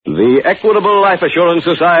The Equitable Life Assurance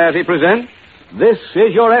Society presents This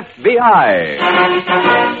Is Your FBI.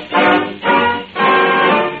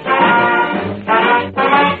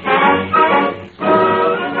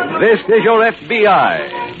 This is Your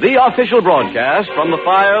FBI, the official broadcast from the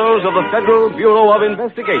files of the Federal Bureau of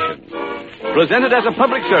Investigation. Presented as a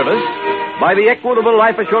public service by the Equitable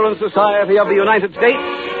Life Assurance Society of the United States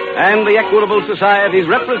and the Equitable Society's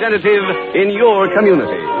representative in your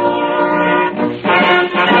community.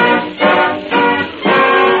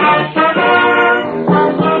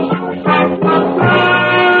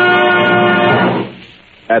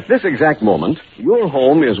 At this exact moment, your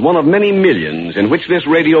home is one of many millions in which this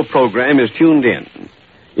radio program is tuned in.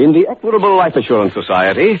 In the Equitable Life Assurance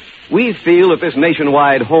Society, we feel that this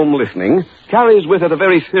nationwide home listening carries with it a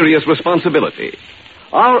very serious responsibility.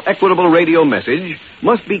 Our Equitable radio message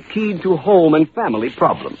must be keyed to home and family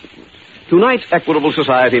problems. Tonight's Equitable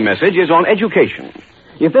Society message is on education.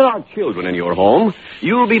 If there are children in your home,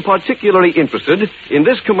 you'll be particularly interested in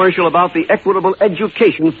this commercial about the Equitable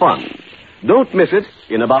Education Fund. Don't miss it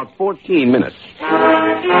in about 14 minutes.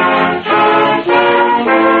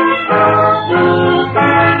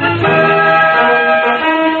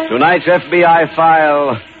 Tonight's FBI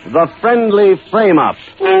file, The Friendly Frame-Up.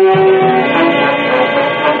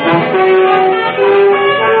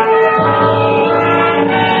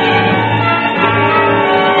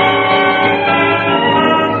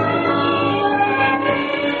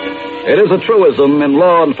 It is a truism in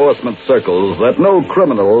law enforcement circles that no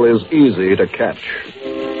criminal is easy to catch.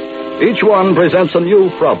 Each one presents a new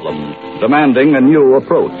problem, demanding a new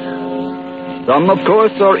approach. Some, of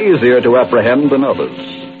course, are easier to apprehend than others.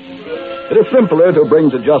 It is simpler to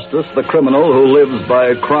bring to justice the criminal who lives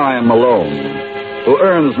by crime alone, who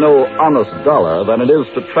earns no honest dollar, than it is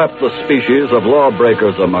to trap the species of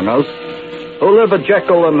lawbreakers among us who live a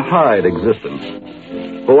Jekyll and Hyde existence,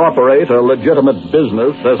 who operate a legitimate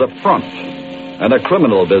business as a front and a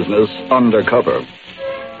criminal business undercover.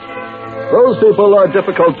 Those people are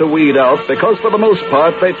difficult to weed out because, for the most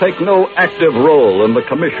part, they take no active role in the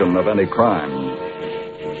commission of any crime.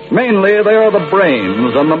 Mainly, they are the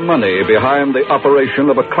brains and the money behind the operation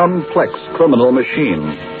of a complex criminal machine.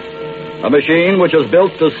 A machine which is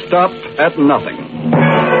built to stop at nothing.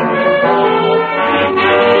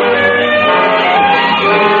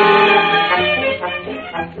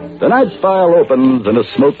 Tonight's file opens in a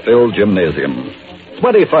smoke-filled gymnasium.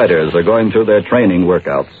 20 fighters are going through their training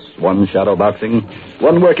workouts. One shadow boxing,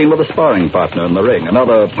 one working with a sparring partner in the ring,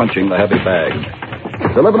 another punching the heavy bag.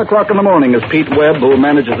 It's 11 o'clock in the morning as Pete Webb, who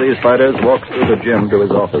manages these fighters, walks through the gym to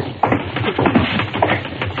his office.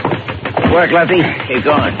 Work, Lefty. Keep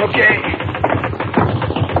going. Okay.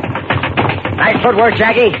 Nice footwork,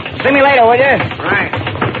 Jackie. See me later, will you? Right.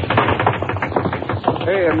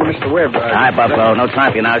 Hey, Mr. Webb. Hi, Buffalo. No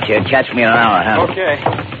time for you now, kid. Catch me in an hour, huh? Okay.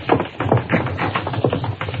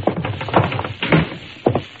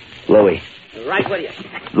 Louie. Right with you.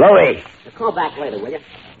 Louie. Call back later, will you?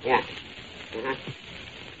 Yeah. Uh-huh.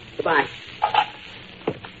 Goodbye.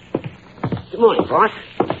 Good morning, boss.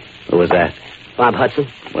 Who was that? Bob Hudson.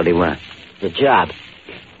 What do you want? The job.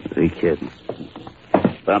 Is he kidding?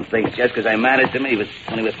 Bump thinks just because I managed him when he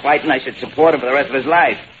was fighting, I should support him for the rest of his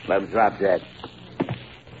life. Let him drop dead.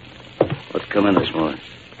 What's coming this morning?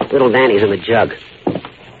 Little Danny's in the jug.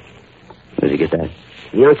 Where'd you get that?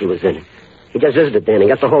 Yankee was in it. He just visited Danny.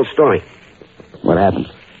 Got the whole story. What happened?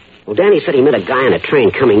 Well, Danny said he met a guy on a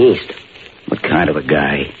train coming east. What kind of a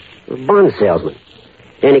guy? A bond salesman.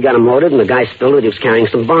 Danny got him loaded, and the guy spilled that he was carrying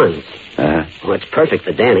some bonds. Well, it's perfect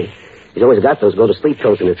for Danny. He's always got those go-to-sleep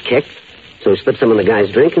pills in his kick. So he slipped some in the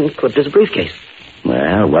guy's drink and clipped his briefcase.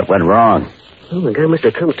 Well, what went wrong? Well, the guy must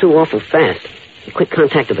have come to awful fast. He quick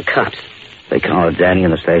contacted the cops. They called Danny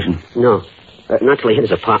in the station? No. Not till he hit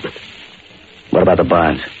his apartment. What about the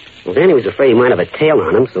bonds? Well, Danny was afraid he might have a tail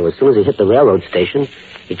on him, so as soon as he hit the railroad station,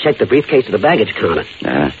 he checked the briefcase at the baggage counter.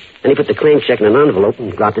 Then he put the claim check in an envelope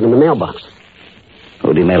and dropped it in the mailbox.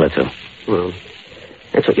 Who'd he mail it to? Well,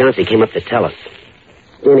 that's what Yancey came up to tell us.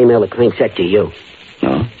 Danny mailed the claim check to you.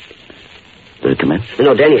 No? Did it come in?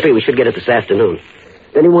 No, Danny figured we should get it this afternoon.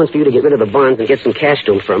 Then he wants for you to get rid of the bonds and get some cash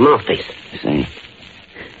to him for a mouthpiece. I see.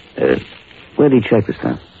 Where did he check this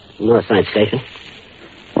time? Northside Station.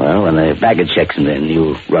 Well, when the baggage check's in, then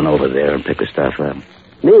you run over there and pick the stuff up.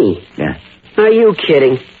 Me? Yeah. Are you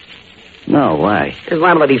kidding? No, why? There's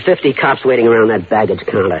liable to be 50 cops waiting around that baggage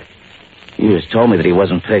counter. You just told me that he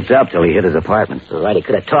wasn't picked up till he hit his apartment. All right, he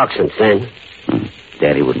could have talked since then.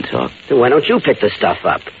 Daddy wouldn't talk. So why don't you pick the stuff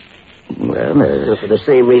up? Well, for the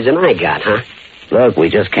same reason I got, huh? Look, we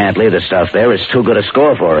just can't leave the stuff there. It's too good a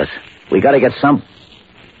score for us. We gotta get some...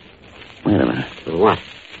 Wait a minute. What?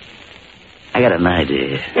 I got an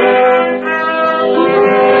idea.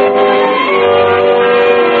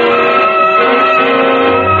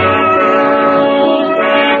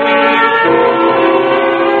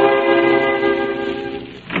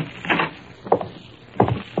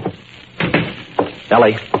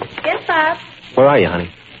 Ellie, Yes, Bob. where are you, honey?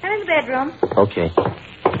 I'm in the bedroom. Okay.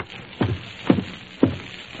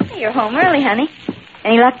 Hey, you're home early, honey.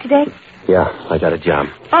 Any luck today? Yeah, I got a job.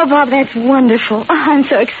 Oh, Bob, that's wonderful. Oh, I'm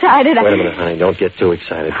so excited. Wait a minute, honey. Don't get too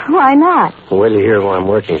excited. Why not? Wait till you hear who I'm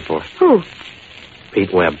working for. Who?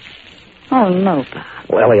 Pete Webb. Oh, no, Bob.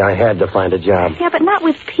 Well, Ellie, I had to find a job. Yeah, but not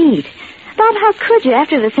with Pete. Bob, how could you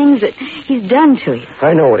after the things that he's done to you?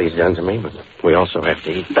 I know what he's done to me, but we also have to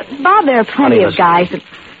eat. But, Bob, there are plenty Honey, of guys that...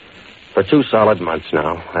 For 2 solid months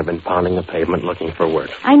now, I've been pounding the pavement looking for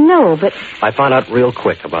work. I know, but... I found out real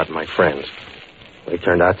quick about my friends. They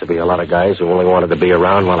turned out to be a lot of guys who only wanted to be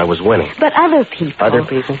around while I was winning. But other people... Other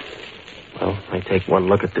people? Well, they take one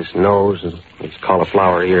look at this nose and these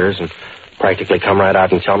cauliflower ears and practically come right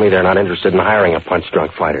out and tell me they're not interested in hiring a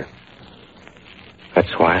punch-drunk fighter.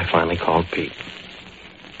 That's why I finally called Pete.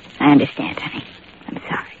 I understand, honey. I'm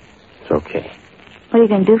sorry. It's okay. What are you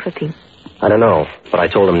going to do for Pete? I don't know, but I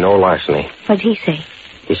told him no larceny. What did he say?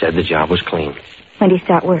 He said the job was clean. When did he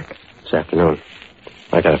start work? This afternoon.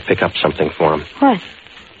 I gotta pick up something for him. What?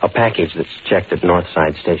 A package that's checked at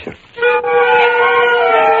Northside Station.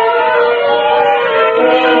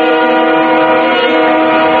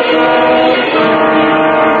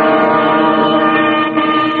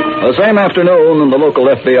 The same afternoon in the local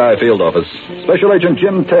FBI field office, Special Agent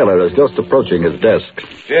Jim Taylor is just approaching his desk.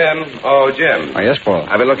 Jim. Oh, Jim. Oh, yes, Paul.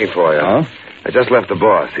 I've been looking for you. Oh? I just left the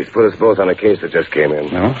boss. He's put us both on a case that just came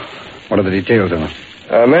in. No? What are the details of it?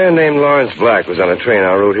 A man named Lawrence Black was on a train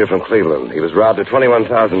en route here from Cleveland. He was robbed of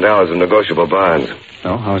 $21,000 in negotiable bonds.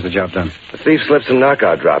 Oh, how was the job done? The thief slipped some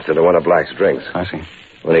knockout drops into one of Black's drinks. I see.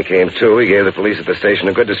 When he came to, he gave the police at the station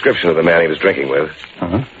a good description of the man he was drinking with.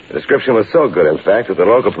 Uh-huh. The description was so good, in fact, that the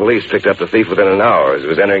local police picked up the thief within an hour as he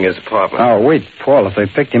was entering his apartment. Oh, wait, Paul, if they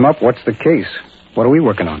picked him up, what's the case? What are we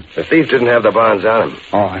working on? The thief didn't have the bonds on him,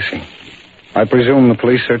 Oh, I see. I presume the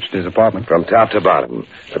police searched his apartment. from top to bottom.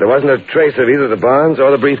 But there wasn't a trace of either the bonds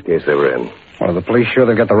or the briefcase they were in. Well, are the police sure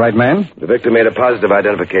they've got the right man? The victim made a positive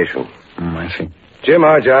identification. I see. Jim,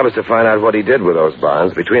 our job is to find out what he did with those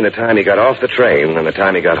bonds between the time he got off the train and the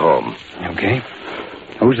time he got home. Okay.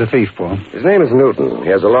 Who's the thief, Paul? His name is Newton. He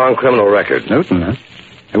has a long criminal record. Newton, huh?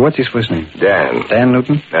 Hey, what's his first name? Dan. Dan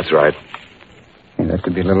Newton? That's right. Hey, that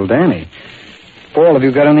could be little Danny. Paul, have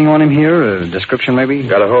you got anything on him here? A description, maybe?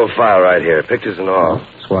 Got a whole file right here, pictures and all.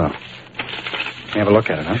 Swell. Let me have a look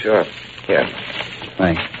at it, huh? Sure. Here.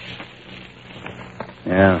 Thanks.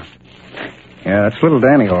 Yeah. Yeah, that's little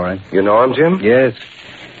Danny, all right. You know him, Jim? Yes.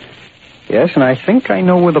 Yes, and I think I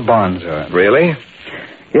know where the bonds are. Really?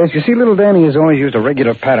 Yes, you see, little Danny has always used a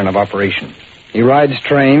regular pattern of operation. He rides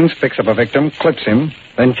trains, picks up a victim, clips him,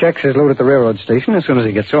 then checks his load at the railroad station as soon as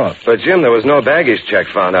he gets off. But, Jim, there was no baggage check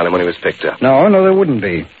found on him when he was picked up. No, there wouldn't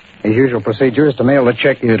be. His usual procedure is to mail the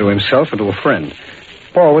check either to himself or to a friend.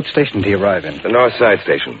 Paul, what station did he arrive in? The North Side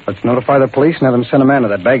Station. Let's notify the police and have them send a man to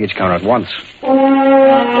that baggage counter at once.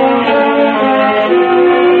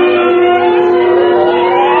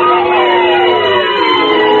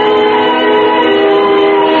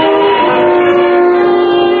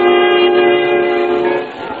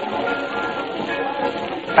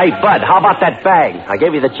 Hey, Bud, how about that bag? I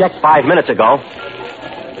gave you the check 5 minutes ago.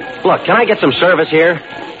 Look, can I get some service here?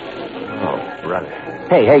 Oh, brother.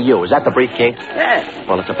 Hey, you, is that the briefcase? Yeah.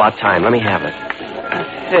 Well, it's about time. Let me have it.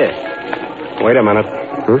 Here. Wait a minute.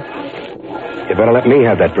 You better let me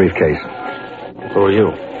have that briefcase. Who are you?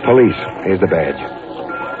 Police. Here's the badge.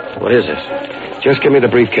 What is this? Just give me the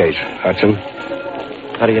briefcase, Hudson.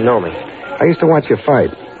 How do you know me? I used to watch you fight.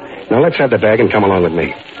 Now let's have the bag and come along with me.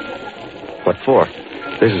 What for?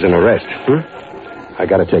 This is an arrest. I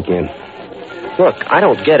gotta take you in. Look, I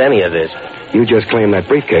don't get any of this. You just claimed that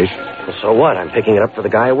briefcase. Well, so what? I'm picking it up for the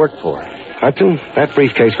guy I work for. Hudson, that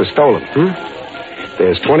briefcase was stolen.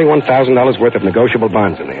 There's $21,000 worth of negotiable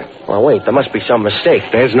bonds in there. Well, wait, there must be some mistake.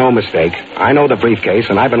 There's no mistake. I know the briefcase,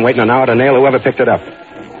 and I've been waiting an hour to nail whoever picked it up.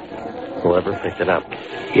 Whoever picked it up.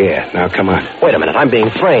 Yeah, now come on. Wait a minute, I'm being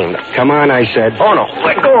framed. Come on, I said. Oh, no,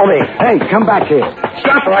 let go of me. Hey, come back here.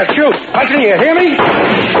 Stop or I shoot. Hudson, you hear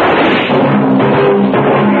me?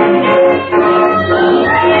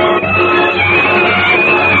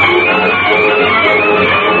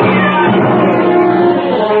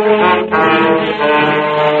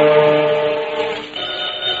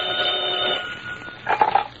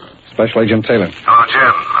 Special Agent Taylor. Hello,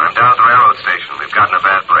 Jim. I'm down at the railroad station. We've gotten a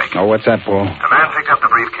bad break. Oh, what's that, Paul? A man picked up the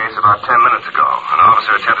briefcase briefcase about 10 minutes ago. An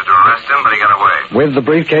officer attempted to arrest him, but he got away. With the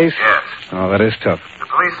briefcase? Yes. Oh, that is tough. The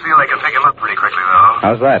police feel they can pick him up pretty quickly, though.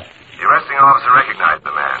 How's that? The arresting officer recognized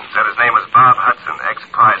the man. Said his name was Bob Hudson,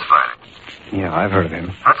 ex-prize fighter. Yeah, I've heard of him.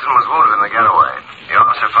 Hudson was wounded in the getaway. The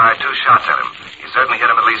officer fired 2 shots at him. He certainly hit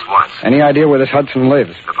him at least once. Any idea where this Hudson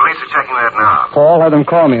lives? The police are checking that now. Paul, have them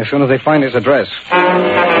call me as soon as they find his address.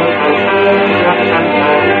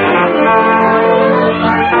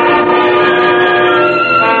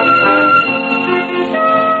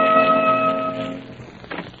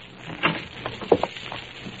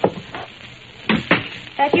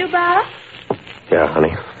 That you, Bob? Yeah,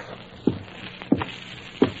 honey.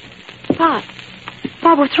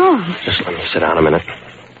 Bob, what's wrong? Just let me sit down a minute.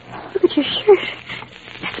 Look at your shirt.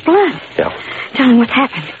 That's blood. Yeah. Tell me what's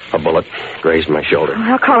happened. A bullet grazed my shoulder. Oh,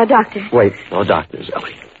 I'll call a doctor. Wait, no doctors,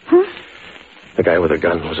 Ellie. Huh? The guy with the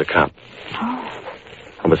gun was a cop. Oh.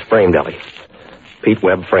 I was framed, Ellie. Pete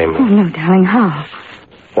Webb framed Oh, me. no, darling, how?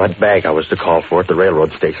 What bag I was to call for at the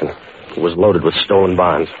railroad station. It was loaded with stolen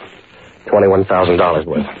bonds. $21,000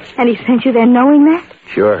 worth. And he sent you there knowing that?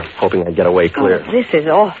 Sure, hoping I'd get away clear. Oh, this is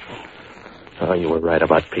awful. Oh, you were right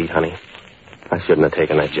about Pete, honey. I shouldn't have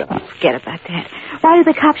taken that job. Forget about that. Why did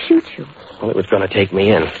the cops shoot you? Well, it was going to take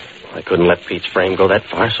me in. I couldn't let Pete's frame go that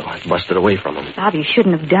far, so I busted away from him. Bob, you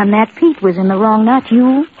shouldn't have done that. Pete was in the wrong, not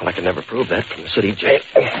you. Well, I could never prove that from the city jail.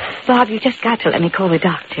 Bob, you just got to let me call the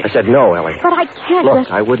doctor. I said no, Ellie. But I can't.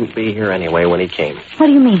 Look, I wouldn't be here anyway when he came. What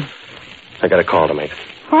do you mean? I got a call to make.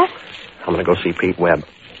 What? I'm going to go see Pete Webb.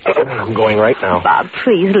 I'm going right now. Bob,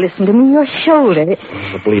 please listen to me. Your shoulder.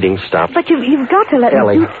 The bleeding stopped. But you've got to let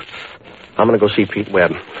Ellie, me... I'm going to go see Pete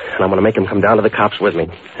Webb, and I'm going to make him come down to the cops with me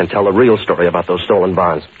and tell the real story about those stolen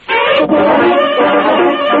bonds.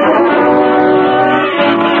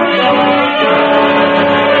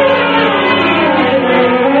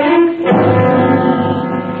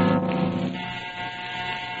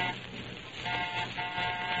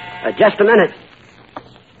 Just a minute.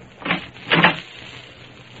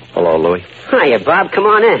 Hello, Louie. Hiya, Bob. Come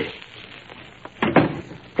on in.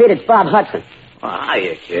 Pete, it's Bob Hudson. Oh,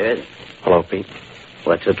 hiya, kid. Hello, Pete.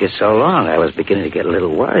 What took you so long? I was beginning to get a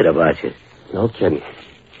little worried about you. No kidding.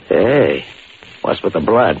 Hey, what's with the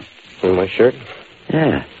blood? In my shirt?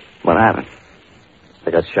 Yeah. What happened?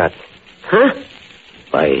 I got shot. Huh?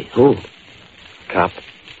 By who? Cop.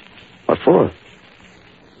 What for?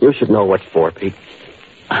 You should know what for, Pete.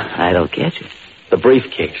 I don't get you. The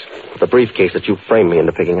briefcase. The briefcase that you framed me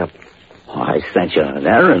into picking up. Oh, I sent you on an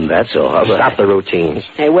errand, that's all. Stop the routines.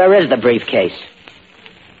 Hey, where is the briefcase?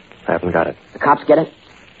 I haven't got it. The cops get it?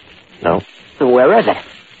 No. Where is it?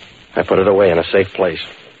 I put it away in a safe place.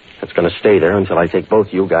 It's going to stay there until I take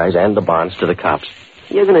both you guys and the bonds to the cops.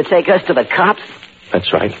 You're going to take us to the cops?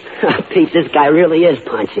 That's right. Pete, this guy really is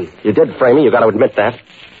punchy. You did frame me. You got to admit that.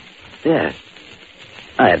 Yeah.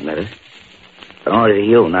 I admit it. But only to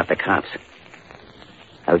you, not the cops.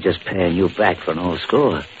 I was just paying you back for an old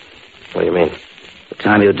score. What do you mean? The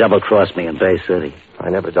time you double-crossed me in Bay City. I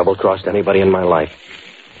never double-crossed anybody in my life.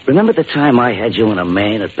 Remember the time I had you in a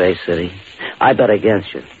main at Bay City? I bet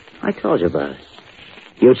against you. I told you about it.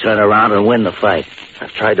 You turn around and win the fight.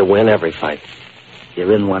 I've tried to win every fight.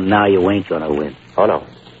 You're in one now, you ain't gonna win. Oh, no.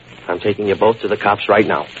 I'm taking you both to the cops right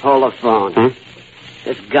now. Hold the phone.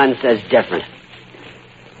 This gun says different.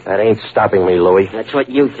 That ain't stopping me, Louie. That's what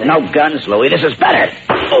you think. No guns, Louie. This is better.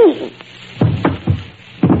 Ooh.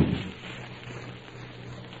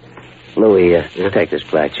 Louie, take this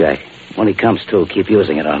blackjack. When he comes to, keep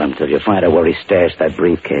using it on him till you find out where he stashed that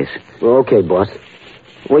briefcase. Well, okay, boss.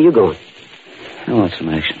 Where you going? I want some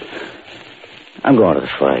action. I'm going to the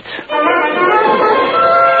fights.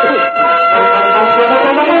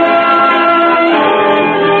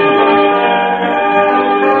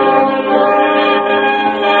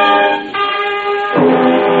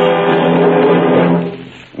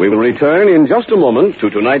 We will return in just a moment to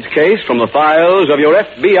tonight's case from the files of your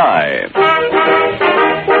FBI.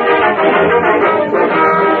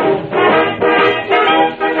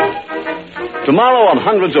 Tomorrow on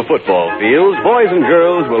hundreds of football fields, boys and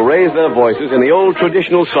girls will raise their voices in the old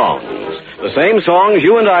traditional songs. The same songs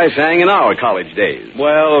you and I sang in our college days.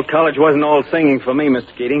 Well, college wasn't all singing for me, Mr.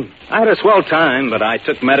 Keating. I had a swell time, but I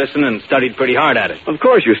took medicine and studied pretty hard at it. Of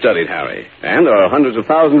course you studied, Harry. And there are hundreds of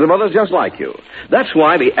thousands of others just like you. That's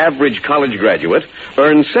why the average college graduate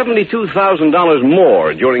earns $72,000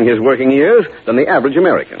 more during his working years than the average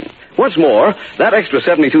American. What's more, that extra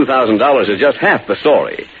 $72,000 is just half the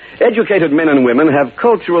story. Educated men and women have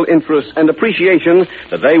cultural interests and appreciation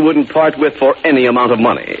that they wouldn't part with for any amount of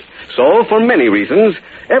money. So, for many reasons,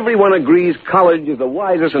 Everyone agrees college is the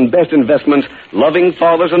wisest and best investment loving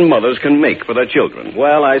fathers and mothers can make for their children.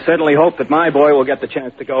 Well, I certainly hope that my boy will get the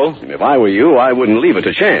chance to go. If I were you, I wouldn't leave it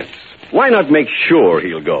to chance. Why not make sure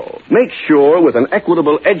he'll go? Make sure with an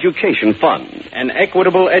Equitable Education Fund. An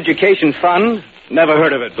Equitable Education Fund? Never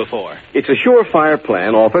heard of it before. It's a surefire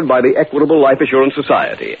plan offered by the Equitable Life Assurance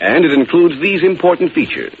Society, and it includes these important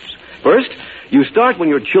features. First, you start when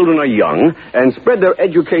your children are young and spread their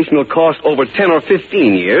educational cost over 10 or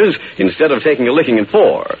 15 years instead of taking a licking in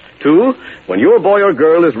 4. 2, when your boy or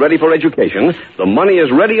girl is ready for education, the money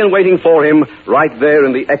is ready and waiting for him right there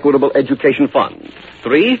in the Equitable Education Fund.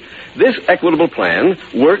 3, this Equitable plan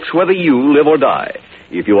works whether you live or die.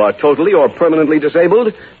 If you are totally or permanently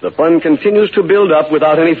disabled, the fund continues to build up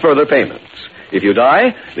without any further payments. If you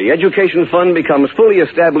die, the education fund becomes fully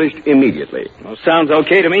established immediately. Well, sounds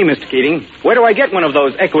okay to me, Mr. Keating. Where do I get one of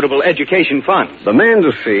those Equitable Education Funds? The man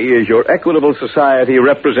to see is your Equitable Society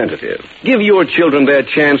representative. Give your children their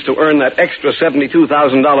chance to earn that extra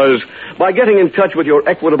 $72,000 by getting in touch with your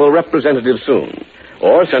Equitable representative soon.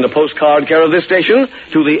 Or send a postcard care of this station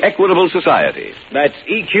to the Equitable Society. That's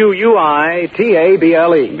EQUITABLE.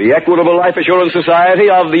 The Equitable Life Assurance Society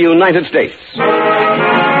of the United States.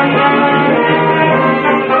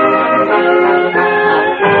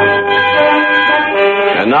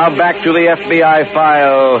 And now back to the FBI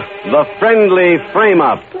file, The Friendly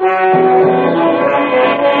Frame-Up.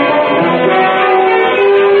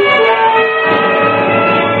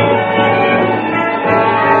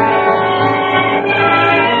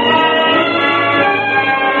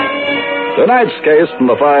 Tonight's case from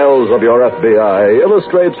the files of your FBI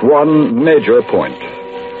illustrates one major point.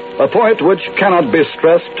 A point which cannot be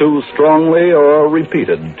stressed too strongly or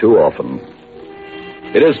repeated too often.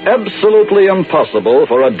 It is absolutely impossible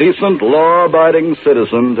for a decent, law-abiding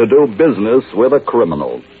citizen to do business with a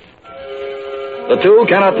criminal. The two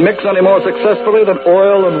cannot mix any more successfully than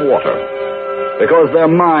oil and water, because their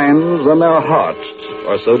minds and their hearts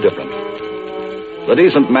are so different. The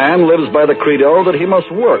decent man lives by the credo that he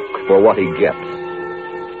must work for what he gets,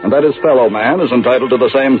 and that his fellow man is entitled to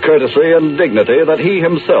the same courtesy and dignity that he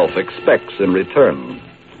himself expects in return.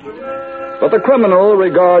 But the criminal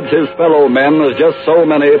regards his fellow men as just so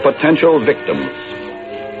many potential victims,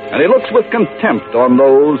 and he looks with contempt on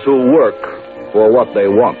those who work for what they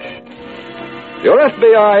want. Your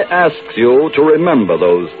FBI asks you to remember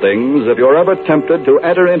those things if you're ever tempted to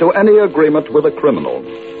enter into any agreement with a criminal.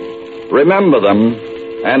 Remember them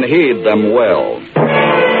and heed them well.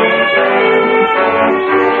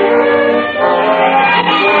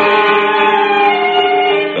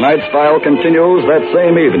 Tonight's file continues that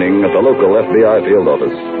same evening at the local FBI field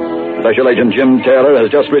office. Special Agent Jim Taylor has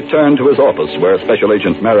just returned to his office where Special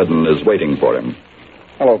Agent Meriden is waiting for him.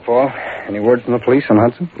 Hello, Paul. Any word from the police on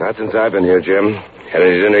Hudson? Not since I've been here, Jim. Had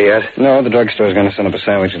any dinner yet? No, the drugstore's going to send up a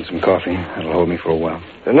sandwich and some coffee. That'll hold me for a while.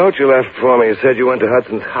 The note you left for me said you went to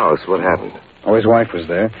Hudson's house. What happened? Oh, his wife was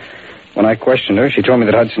there. When I questioned her, she told me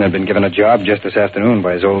that Hudson had been given a job just this afternoon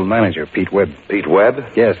by his old manager, Pete Webb. Pete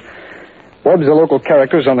Webb? Yes. Webb's a local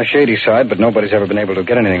character who's on the shady side, but nobody's ever been able to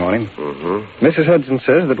get anything on him. Mm-hmm. Mrs. Hudson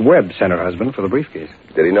says that Webb sent her husband for the briefcase.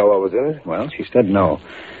 Did he know what was in it? Well, she said no.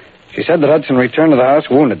 She said that Hudson returned to the house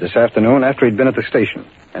wounded this afternoon after he'd been at the station,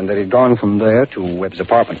 and that he'd gone from there to Webb's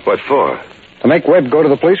apartment. What for? To make Webb go to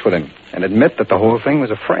the police with him and admit that the whole thing was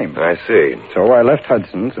a frame. I see. So I left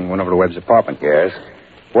Hudson's and went over to Webb's apartment. Yes?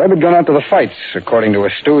 Webb had gone out to the fights, according to a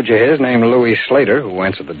stooge of his named Louis Slater, who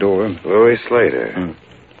answered the door. Louis Slater.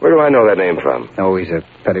 Where do I know that name from? Oh, he's a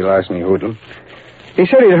petty larceny hoodlum. He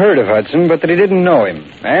said he'd heard of Hudson, but that he didn't know him,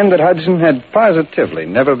 and that Hudson had positively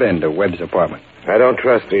never been to Webb's apartment. I don't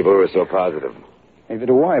trust people who are so positive. Neither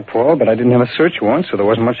do I, Paul, but I didn't have a search warrant, so there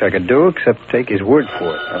wasn't much I could do except take his word for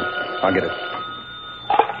it. I'll get it.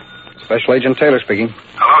 Special Agent Taylor speaking.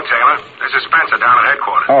 Hello, Taylor. This is Spencer down at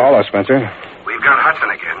headquarters. Oh, hello, Spencer. We've got Hudson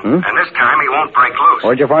again, and this time he won't break loose.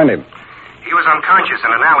 Where'd you find him? He was unconscious in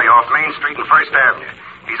an alley off Main Street and First Avenue.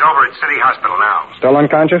 He's over at City Hospital now. Still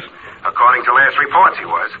unconscious? According to last reports, he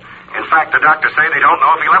was. In fact, the doctors say they don't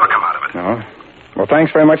know if he'll ever come out of it. No. Well,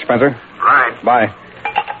 thanks very much, Spencer. Right. Bye.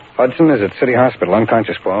 Hudson is at City Hospital,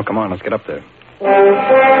 unconscious, Paul. Come on, let's get up there.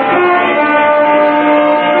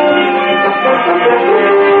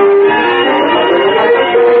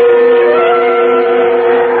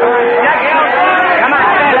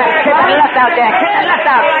 Out there. Kick the left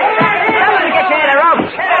out. Someone get you in the ropes.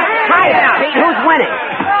 Hi there, Pete. Who's winning?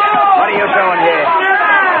 What are you doing here?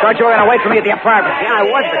 Thought you were going to wait for me at the apartment. Yeah, I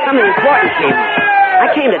was, but something important came. I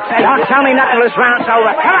came to tell you. Don't tell me nothing till this round's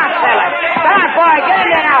over. Come on, Taylor. Come on, boy. Get in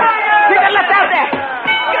there now. Kick the left out there.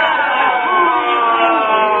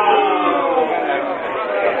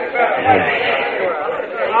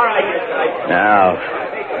 Now,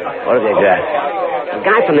 what have you got? A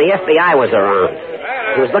guy from the FBI was around.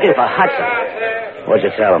 He was looking for Hudson. What'd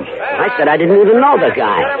you tell him? I said I didn't even know the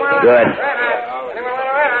guy. Good.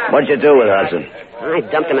 What'd you do with Hudson? I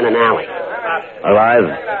dumped him in an alley. Alive?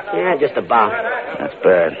 Yeah, just about. That's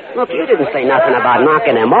bad. Look, you didn't say nothing about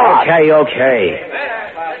knocking him off. Okay.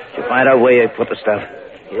 Did you find out where you put the stuff?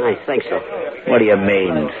 Yeah, I think so. What do you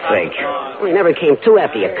mean, think? Well, he never came to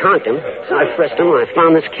after you conked him. So I frisked him and I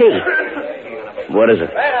found this key. What is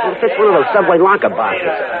it? Well, it fits one of those subway locker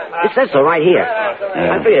boxes. It says so right here.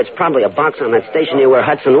 I figured it's probably a box on that station near where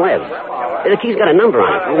Hudson lives. The key's got a number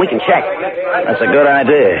on it. Well, we can check. That's a good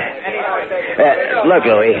idea. Look,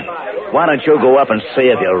 Louis, why don't you go up and see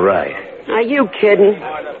if you're right? Are you kidding?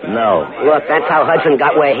 No. Look, that's how Hudson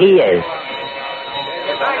got where he is.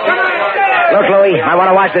 Look, Louis, I want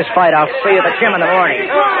to watch this fight. I'll see you at the gym in the morning.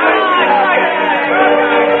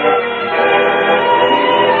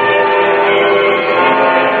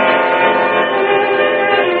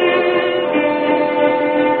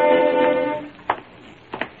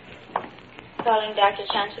 Calling Dr.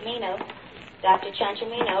 Ciancimino. Dr.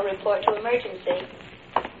 Ciancimino, report to emergency.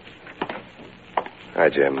 Hi,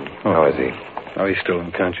 Jim. How is he? Oh, he's still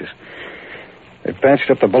unconscious. They patched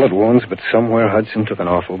up the bullet wounds, but somewhere Hudson took an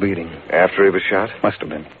awful beating. After he was shot? Must have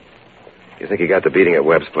been. You think he got the beating at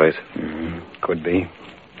Webb's place? Could be.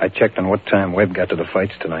 I checked on what time Webb got to the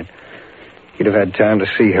fights tonight. He'd have had time to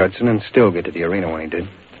see Hudson and still get to the arena when he did.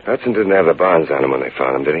 Hudson didn't have the bonds on him when they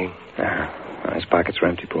found him, did he? His pockets were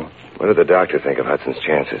empty, Paul. What did the doctor think of Hudson's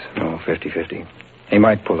chances? 50-50. He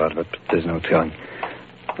might pull out of it, but there's no telling.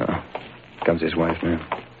 Comes his wife now.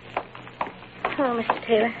 Hello, Mr.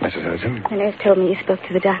 Taylor. Mrs. Hudson? The nurse told me you spoke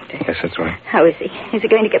to the doctor. Yes, that's right. How is he? Is he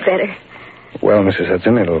going to get better? Well, Mrs.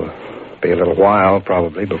 Hudson, it'll be a little while,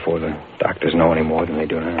 probably, before the doctors know any more than they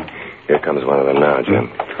do now. Here comes one of them now, Jim.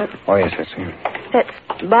 Oh, yes, that's him. That's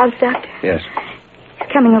Bob's doctor? Yes. He's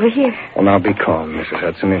coming over here. Well, now be calm, Mrs.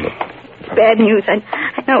 Hudson. It's bad news. I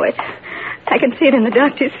know it. I can see it in the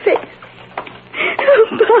doctor's face. Oh,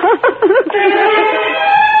 Bob.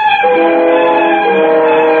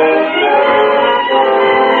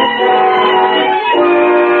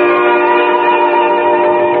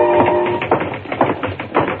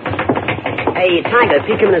 Hey, Tiger, has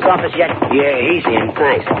he come in his office yet? Yeah, he's in.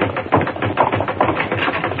 Thanks.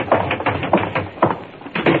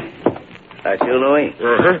 That's you, Louis?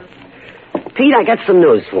 Uh-huh. Pete, I got some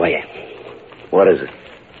news for you. What is it?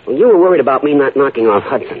 Well, you were worried about me not knocking off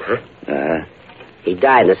Hudson, huh? Uh-huh. He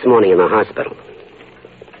died this morning in the hospital.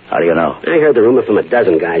 How do you know? I heard the rumor from a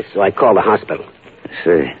dozen guys, so I called the hospital. I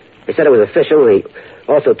see. They said it was official, and he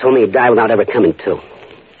also told me he'd die without ever coming to.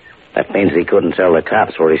 That means he couldn't tell the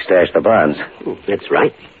cops where he stashed the bonds. That's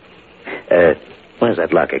right. Where's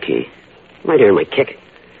that locker key? Right here in my kick.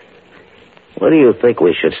 Where do you think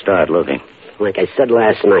we should start looking? Like I said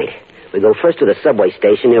last night, we go first to the subway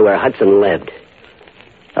station near where Hudson lived.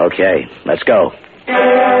 Okay, let's go.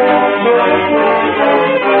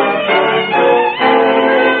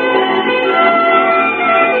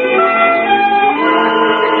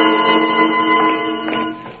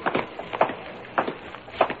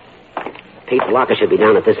 Pete, the locker should be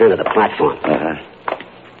down at this end of the platform. Uh-huh.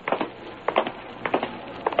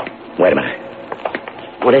 Wait a minute.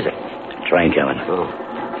 What is it? Train coming. Oh.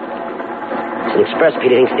 It's an express,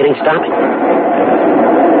 Pete. It ain't stopping.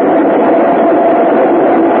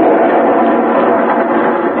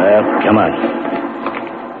 Well, come on.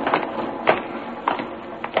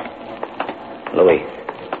 Louis,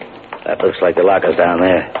 that looks like the locker's down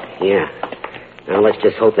there. Yeah. Now, let's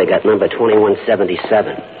just hope they got number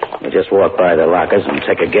 2177. We'll just walk by the lockers and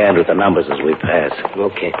take a gander at the numbers as we pass.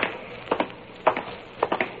 Okay.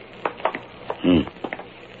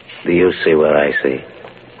 Do you see what I see?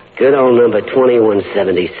 Good old number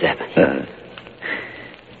 2177.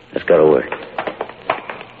 Let's go to work.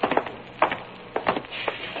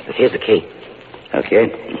 Here's the key.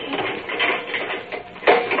 Okay.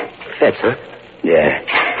 Fits, huh? Yeah.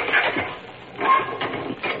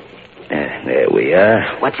 There we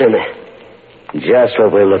are. What's in there? Just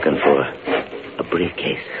what we're looking for. A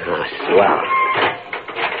briefcase. Oh, swell.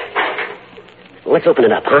 Let's open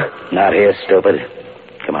it up, huh? Not here, stupid.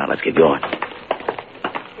 Come on, let's get going.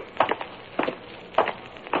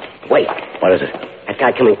 Wait. What is it? That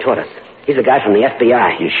guy coming toward us. He's the guy from the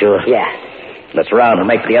FBI. You sure? Yeah. Let's round and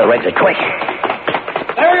make for the other exit quick.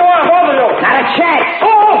 There you are, both of you. Not a chance.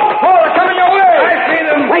 Oh, they're coming your way. I see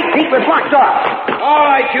them. Wait, Pete, we're blocked off. All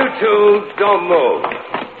right, you two, don't move.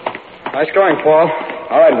 Nice going, Paul.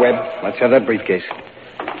 All right, Webb. Let's have that briefcase.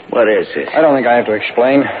 What is this? I don't think I have to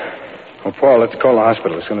explain. Oh, Paul, let's call the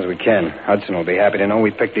hospital as soon as we can. Hudson will be happy to know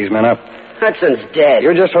we picked these men up. Hudson's dead.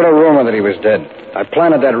 You just heard a rumor that he was dead. I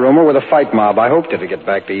planted that rumor with a fight mob. I hoped it'd get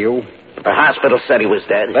back to you. The hospital said he was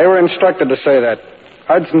dead. They were instructed to say that.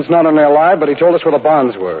 Hudson's not only alive, but he told us where the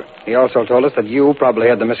bonds were. He also told us that you probably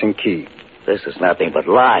had the missing key. This is nothing but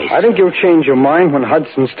lies. I think you'll change your mind when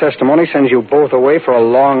Hudson's testimony sends you both away for a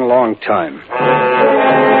long, long time.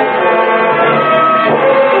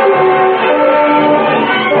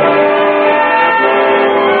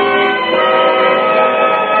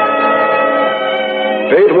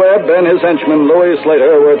 Pete Webb and his henchman Louis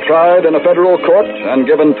Slater were tried in a federal court and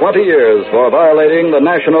given 20 years for violating the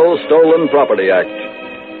National Stolen Property Act.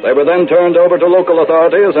 They were then turned over to local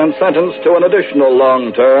authorities and sentenced to an additional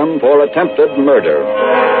long term for attempted murder.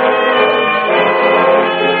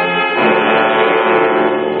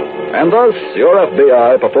 And thus, your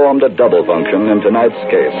FBI performed a double function in tonight's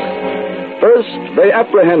case. First, they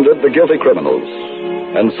apprehended the guilty criminals.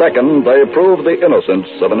 And second, they proved the innocence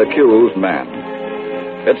of an accused man.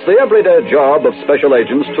 It's the everyday job of special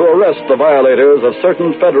agents to arrest the violators of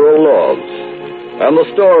certain federal laws. And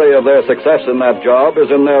the story of their success in that job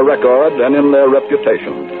is in their record and in their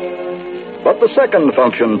reputation. But the second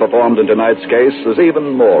function performed in tonight's case is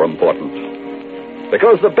even more important.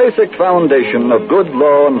 Because the basic foundation of good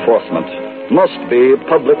law enforcement must be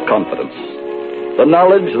public confidence. The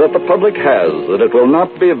knowledge that the public has that it will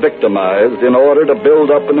not be victimized in order to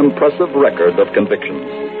build up an impressive record of convictions.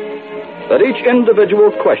 That each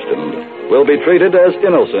individual questioned will be treated as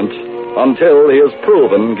innocent until he is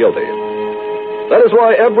proven guilty. That is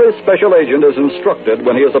why every special agent is instructed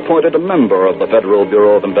when he is appointed a member of the Federal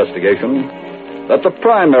Bureau of Investigation that the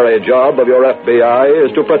primary job of your FBI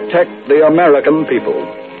is to protect the American people,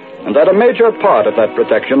 and that a major part of that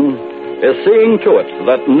protection is seeing to it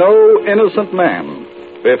that no innocent man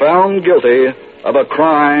be found guilty of a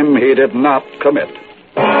crime he did not commit.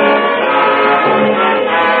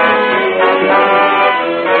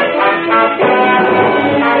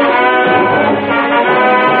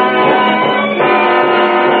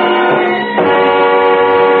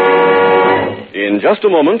 In just a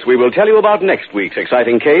moment, we will tell you about next week's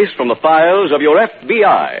exciting case from the files of your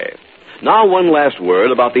FBI. Now, one last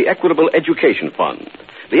word about the Equitable Education Fund.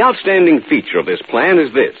 The outstanding feature of this plan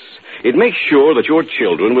is this. It makes sure that your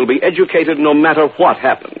children will be educated no matter what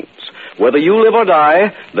happens. Whether you live or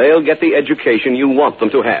die, they'll get the education you want them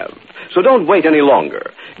to have. So don't wait any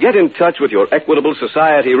longer. Get in touch with your Equitable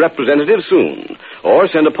Society representative soon. Or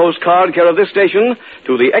send a postcard care of this station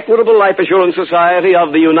to the Equitable Life Assurance Society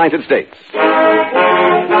of the United States.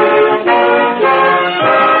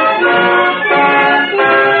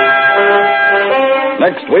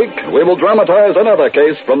 Next week, we will dramatize another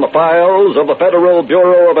case from the files of the Federal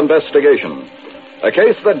Bureau of Investigation. A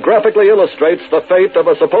case that graphically illustrates the fate of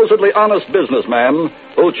a supposedly honest businessman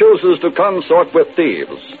who chooses to consort with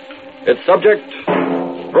thieves. Its subject,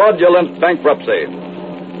 fraudulent bankruptcy.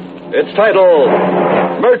 Its title,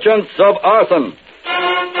 Merchants of Arson.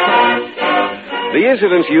 The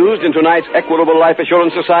incidents used in tonight's Equitable Life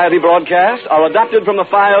Assurance Society broadcast are adopted from the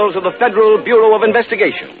files of the Federal Bureau of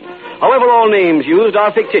Investigation. However, all names used are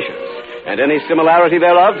fictitious, and any similarity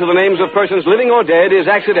thereof to the names of persons living or dead is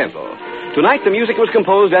accidental. Tonight, the music was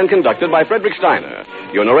composed and conducted by Frederick Steiner.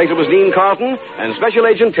 Your narrator was Dean Carton, and Special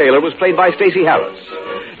Agent Taylor was played by Stacey Harris.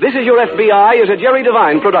 This Is Your FBI is a Jerry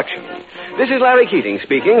Devine production. This is Larry Keating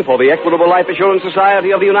speaking for the Equitable Life Assurance Society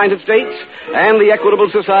of the United States and the Equitable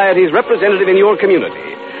Society's representative in your community,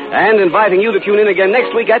 and inviting you to tune in again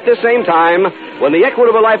next week at this same time when the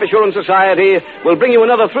Equitable Life Assurance Society will bring you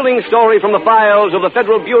another thrilling story from the files of the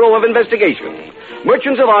Federal Bureau of Investigation.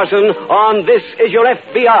 Merchants of Arson on This Is Your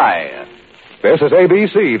FBI. This is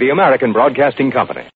ABC, the American Broadcasting Company.